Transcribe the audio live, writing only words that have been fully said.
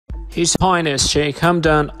His Highness Sheikh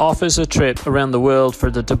Hamdan offers a trip around the world for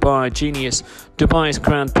the Dubai genius. Dubai's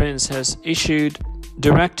Crown Prince has issued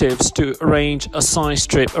directives to arrange a size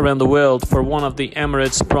trip around the world for one of the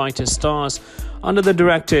Emirates' brightest stars. Under the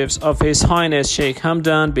directives of His Highness Sheikh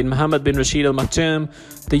Hamdan bin Mohammed bin Rashid Al Maktoum,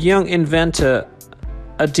 the young inventor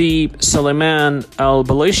Adeeb Sulaiman Al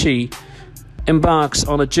Balushi embarks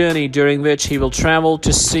on a journey during which he will travel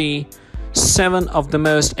to see 7 of the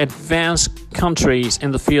most advanced countries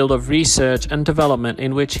in the field of research and development,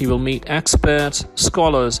 in which he will meet experts,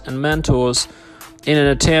 scholars, and mentors in an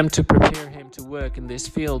attempt to prepare him to work in this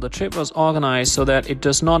field. The trip was organized so that it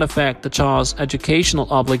does not affect the child's educational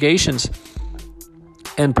obligations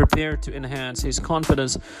and prepared to enhance his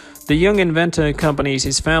confidence. The young inventor accompanies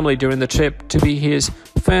his family during the trip to be his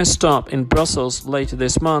first stop in Brussels later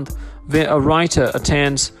this month, where a writer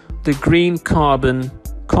attends the Green Carbon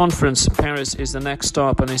Conference. Paris is the next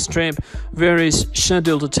stop on his trip, where he is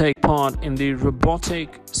scheduled to take part in the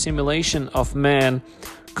Robotic Simulation of Man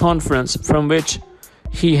conference, from which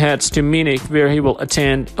he heads to Munich, where he will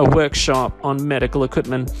attend a workshop on medical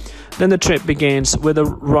equipment. Then the trip begins with a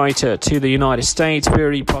writer to the United States,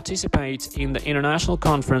 where he participates in the International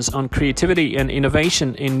Conference on Creativity and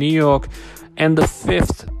Innovation in New York and the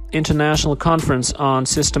 5th International Conference on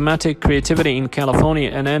Systematic Creativity in California,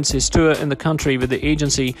 and ends his tour in the country with the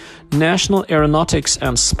agency National Aeronautics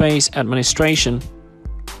and Space Administration.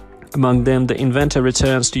 Among them, the inventor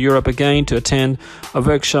returns to Europe again to attend a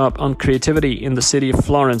workshop on creativity in the city of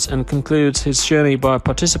Florence, and concludes his journey by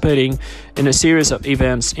participating in a series of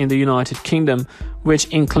events in the United Kingdom, which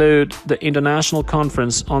include the International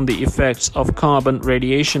Conference on the Effects of Carbon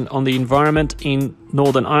Radiation on the Environment in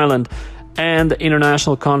Northern Ireland, and the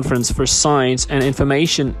International Conference for Science and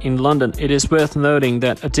Information in London. It is worth noting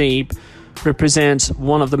that Adeeb represents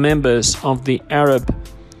one of the members of the Arab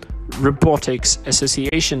Robotics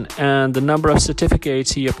Association, and the number of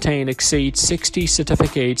certificates he obtained exceeds 60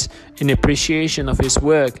 certificates in appreciation of his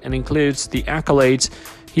work, and includes the accolades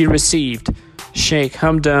he received: Sheikh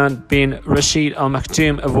Hamdan bin Rashid Al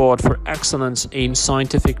Maktoum Award for Excellence in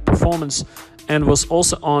Scientific Performance, and was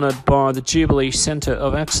also honored by the Jubilee Center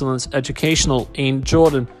of Excellence Educational in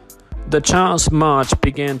Jordan. The child's march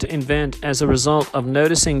began to invent as a result of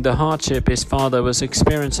noticing the hardship his father was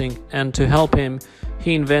experiencing, and to help him,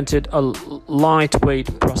 he invented a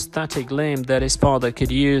lightweight prosthetic limb that his father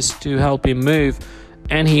could use to help him move,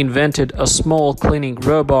 and he invented a small cleaning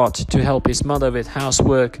robot to help his mother with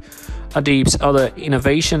housework. Adeeb's other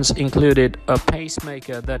innovations included a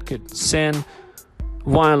pacemaker that could send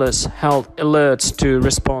wireless health alerts to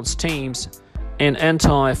response teams, an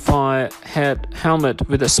anti-fire head helmet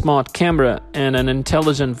with a smart camera, and an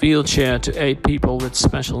intelligent wheelchair to aid people with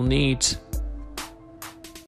special needs.